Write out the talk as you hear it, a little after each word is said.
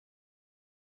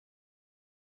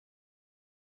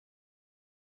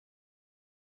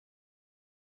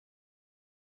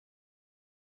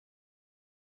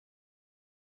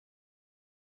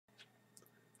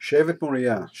Shevet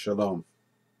Moriah, Shalom.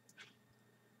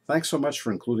 Thanks so much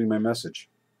for including my message.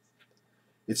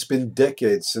 It's been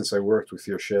decades since I worked with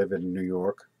your Shevet in New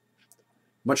York.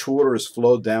 Much water has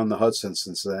flowed down the Hudson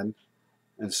since then,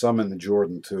 and some in the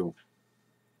Jordan too.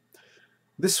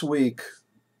 This week,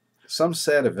 some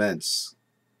sad events,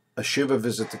 a Shiva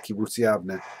visit to Kibbutz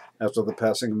Yavne after the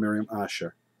passing of Miriam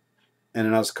Asher, and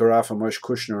an Azkara for Moshe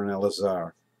Kushner and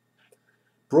Elazar,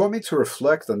 brought me to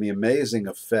reflect on the amazing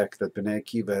effect that Bnei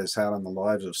Akiva has had on the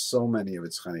lives of so many of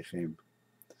its Chanichim.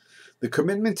 The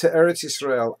commitment to Eretz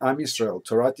Yisrael, Am Yisrael,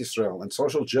 Torah Yisrael, and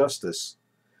social justice,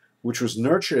 which was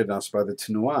nurtured in us by the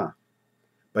Tenuah,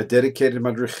 by dedicated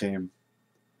Madrichim,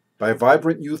 by a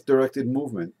vibrant youth-directed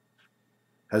movement,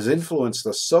 has influenced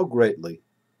us so greatly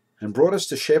and brought us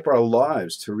to shape our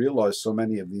lives to realize so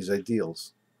many of these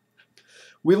ideals.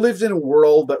 We lived in a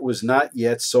world that was not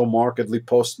yet so markedly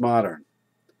postmodern,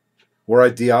 where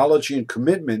ideology and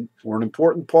commitment were an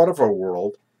important part of our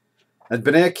world, and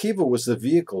Bnei Akiva was the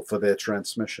vehicle for their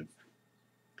transmission.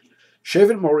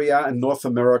 Shevet Moriah in North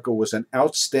America was an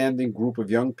outstanding group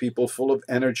of young people full of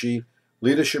energy,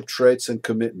 leadership traits, and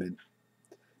commitment.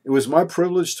 It was my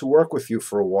privilege to work with you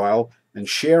for a while and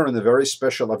share in the very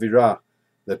special avirah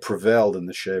that prevailed in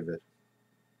the Shevet.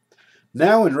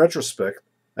 Now, in retrospect,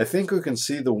 I think we can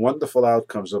see the wonderful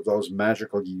outcomes of those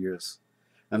magical years,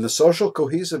 and the social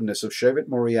cohesiveness of Shevet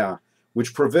Moriah,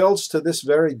 which prevails to this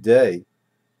very day,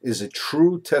 is a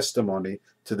true testimony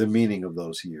to the meaning of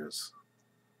those years.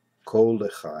 Kol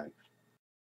Lechai.